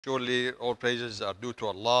Surely all praises are due to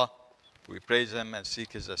Allah. We praise Him and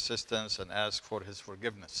seek His assistance and ask for His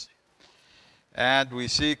forgiveness. And we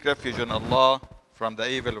seek refuge in Allah from the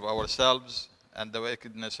evil of ourselves and the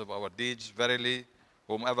wickedness of our deeds. Verily,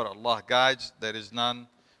 whomever Allah guides, there is none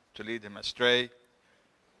to lead him astray.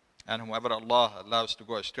 And whomever Allah allows to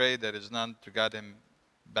go astray, there is none to guide him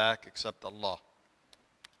back except Allah.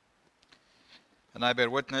 And I bear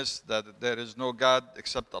witness that there is no God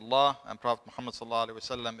except Allah, and Prophet Muhammad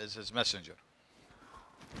ﷺ is his messenger.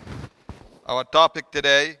 Our topic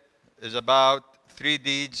today is about 3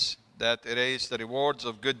 deeds that erase the rewards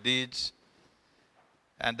of good deeds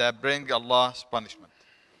and that bring Allah's punishment.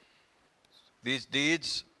 These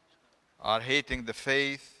deeds are hating the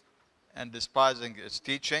faith and despising its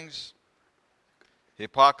teachings,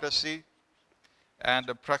 hypocrisy,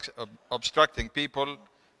 and obstructing people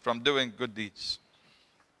from doing good deeds.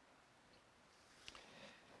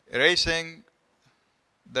 Erasing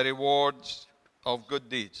the rewards of good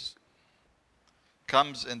deeds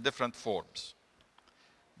comes in different forms.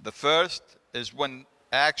 The first is when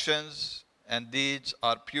actions and deeds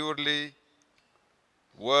are purely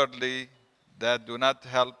worldly that do not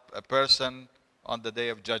help a person on the day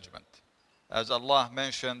of judgment. As Allah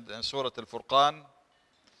mentioned in Surah Al-Furqan,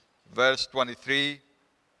 verse 23,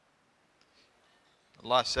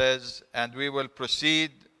 Allah says, "And we will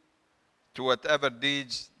proceed to whatever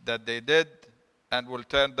deeds that they did and will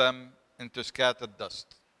turn them into scattered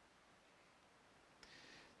dust."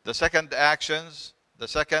 The second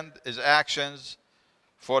is actions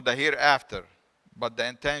for the hereafter, but the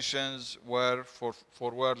intentions were for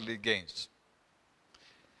worldly gains.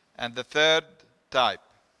 And the third type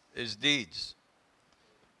is deeds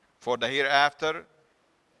for the hereafter,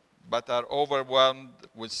 but are overwhelmed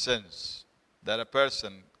with sins, that a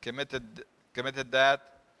person committed that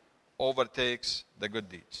overtakes the good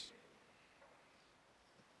deeds.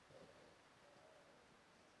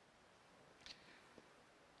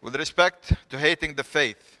 With respect to hating the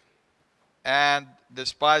faith and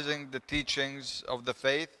despising the teachings of the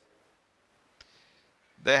faith,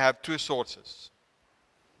 they have 2 sources.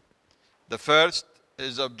 The first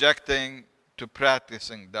is objecting to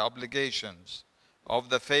practicing the obligations of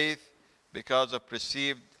the faith because of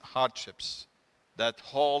perceived hardships that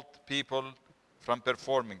halt people from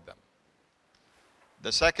performing them.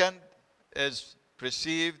 The second is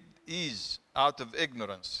perceived ease out of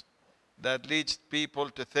ignorance that leads people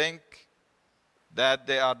to think that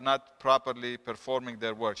they are not properly performing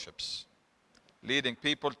their worships, leading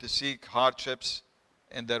people to seek hardships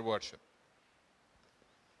in their worship.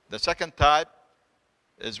 The second type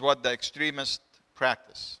is what the extremists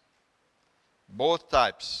practice. Both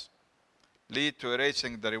types lead to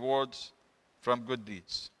erasing the rewards from good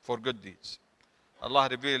deeds, for good deeds. Allah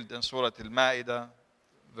revealed in Surah Al-Ma'idah,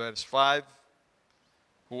 verse 5,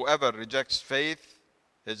 "Whoever rejects faith,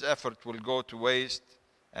 his effort will go to waste,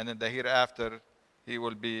 and in the hereafter he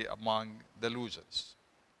will be among the losers."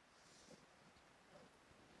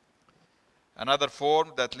 Another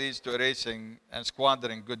form that leads to erasing and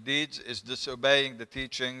squandering good deeds is disobeying the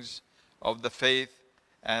teachings of the faith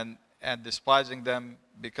and despising them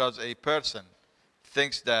because a person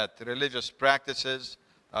thinks that religious practices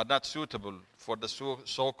are not suitable for the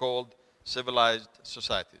so-called civilized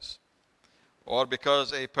societies, or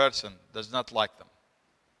because a person does not like them.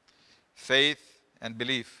 Faith and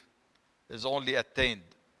belief is only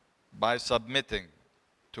attained by submitting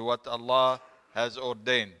to what Allah has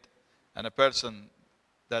ordained. And a person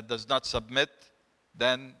that does not submit,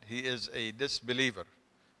 then he is a disbeliever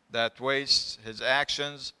that wastes his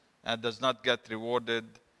actions and does not get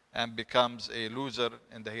rewarded and becomes a loser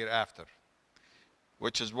in the hereafter,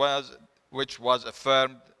 which was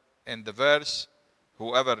affirmed in the verse,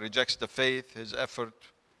 "Whoever rejects the faith, his effort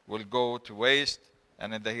will go to waste,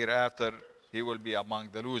 and in the hereafter he will be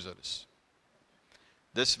among the losers."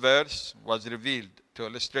 This verse was revealed to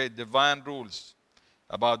illustrate divine rules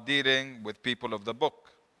about dealing with people of the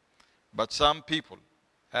book. But some people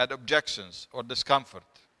had objections or discomfort.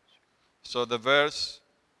 So the verse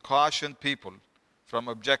cautioned people from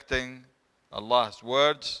objecting Allah's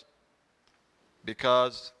words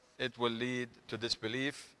because it will lead to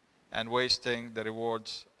disbelief and wasting the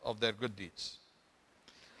rewards of their good deeds.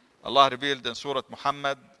 Allah revealed in Surah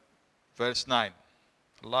Muhammad, verse 9,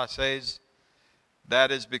 Allah says,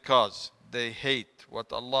 "That is because they hate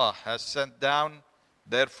what Allah has sent down,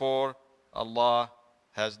 therefore Allah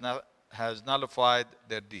has nullified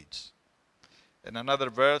their deeds." In another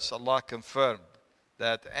verse, Allah confirmed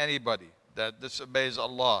that anybody that disobeys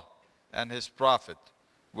Allah and His Prophet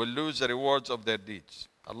will lose the rewards of their deeds.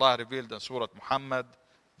 Allah revealed in Surah Muhammad,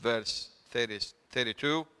 verse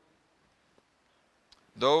 32,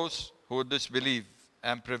 Those who disbelieve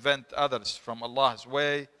and prevent others from Allah's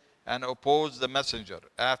way and oppose the messenger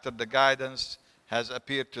after the guidance has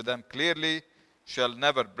appeared to them clearly shall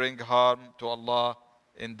never bring harm to Allah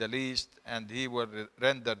in the least, and He will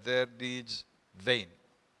render their deeds vain.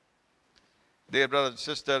 Dear brothers and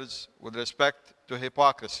sisters, with respect to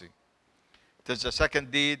hypocrisy, it is the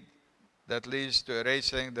second deed that leads to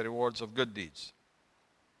erasing the rewards of good deeds.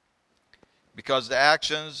 Because the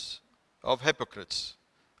actions of hypocrites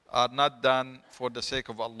are not done for the sake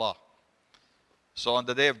of Allah. So on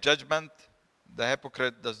the day of judgment, the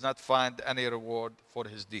hypocrite does not find any reward for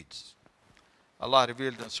his deeds. Allah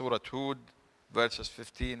revealed in Surah Hud, verses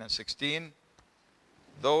 15 and 16,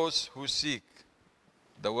 those who seek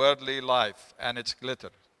the worldly life and its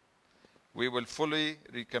glitter, we will fully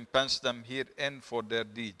recompense them herein for their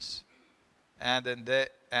deeds, and in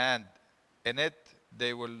it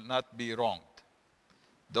they will not be wronged.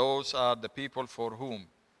 Those are the people for whom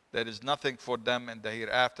there is nothing for them in the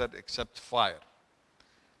hereafter except fire.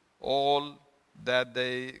 All that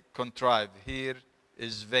they contrive here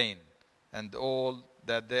is vain, and all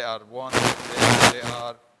that they are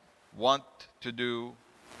wont to do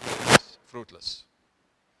is fruitless.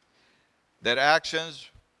 Their actions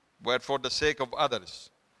were for the sake of others,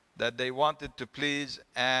 that they wanted to please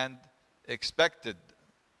and expected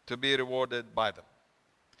to be rewarded by them.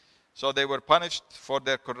 So they were punished for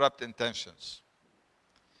their corrupt intentions.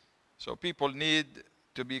 So people need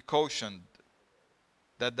to be cautioned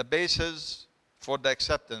that the basis for the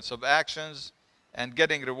acceptance of actions and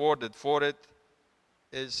getting rewarded for it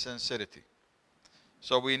is sincerity.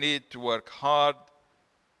 So we need to work hard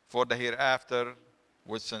for the hereafter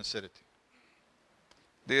with sincerity.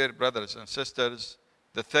 Dear brothers and sisters,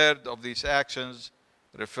 the third of these actions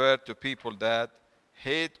refer to people that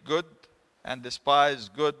hate good and despise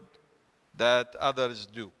good that others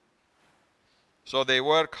do. So they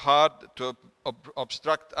work hard to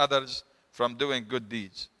obstruct others from doing good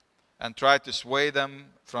deeds and try to sway them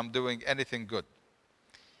from doing anything good,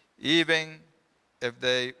 even if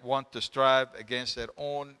they want to strive against their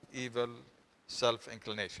own evil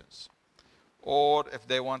self-inclinations, or if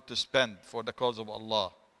they want to spend for the cause of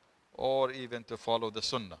Allah, or even to follow the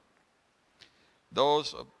Sunnah.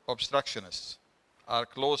 Those obstructionists are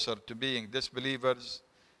closer to being disbelievers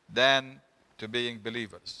than to being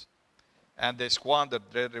believers, and they squandered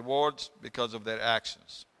their rewards because of their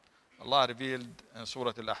actions. Allah revealed in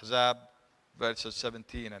Surah Al-Ahzab, verses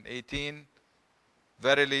 17 and 18,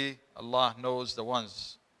 verily Allah knows the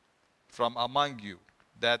ones from among you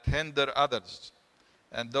that hinder others,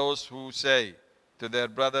 and those who say to their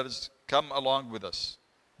brothers, come along with us,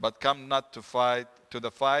 but come not to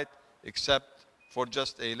the fight except for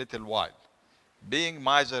just a little while, being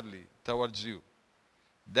miserly towards you.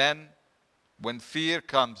 Then when fear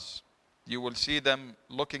comes, you will see them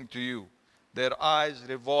looking to you, their eyes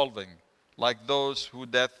revolving like those who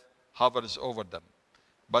death hovers over them.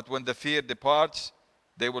 But when the fear departs,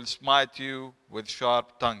 they will smite you with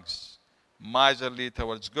sharp tongues. Miserly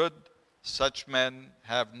towards good, such men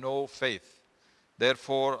have no faith.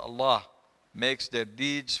 Therefore Allah makes their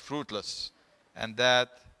deeds fruitless, and that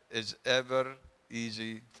is ever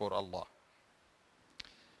easy for Allah.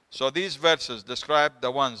 So these verses describe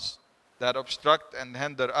the ones that obstruct and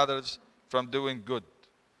hinder others from doing good,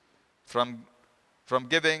 from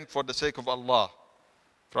giving for the sake of Allah,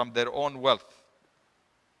 from their own wealth,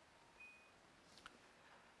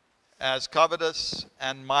 as covetous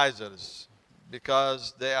and misers,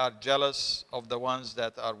 because they are jealous of the ones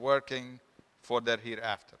that are working for their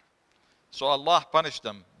hereafter. So Allah punished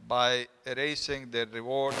them by erasing their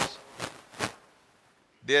rewards.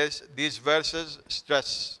 These verses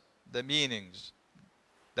stress the meanings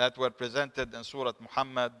that were presented in Surah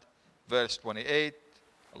Muhammad, verse 28.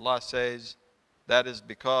 Allah says, that is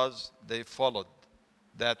because they followed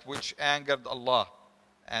that which angered Allah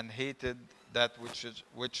and hated that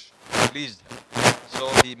which pleased Him. So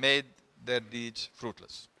He made their deeds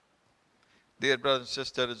fruitless. Dear brothers and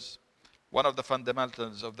sisters, one of the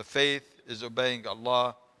fundamentals of the faith is obeying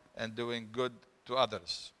Allah and doing good to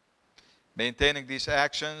others. Maintaining these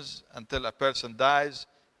actions until a person dies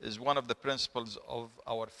is one of the principles of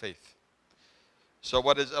our faith. So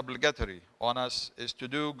what is obligatory on us is to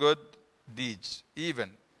do good deeds,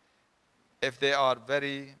 even if they are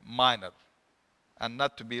very minor, and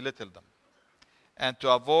not to belittle them, and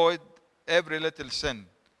to avoid every little sin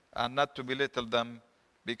and not to belittle them,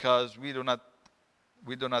 because we do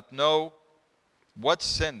not know what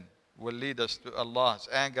sin will lead us to Allah's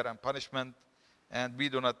anger and punishment, and we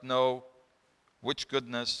do not know which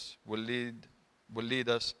goodness will lead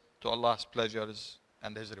us to Allah's pleasures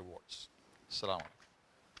and His rewards. Assalamu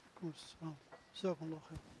alaikum. جزاكم الله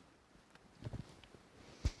خير.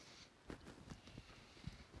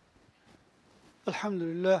 الحمد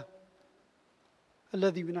لله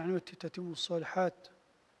الذي بنعمته تتم الصالحات،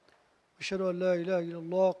 وأشهد أن لا إله إلا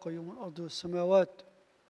الله قيوم الأرض والسماوات،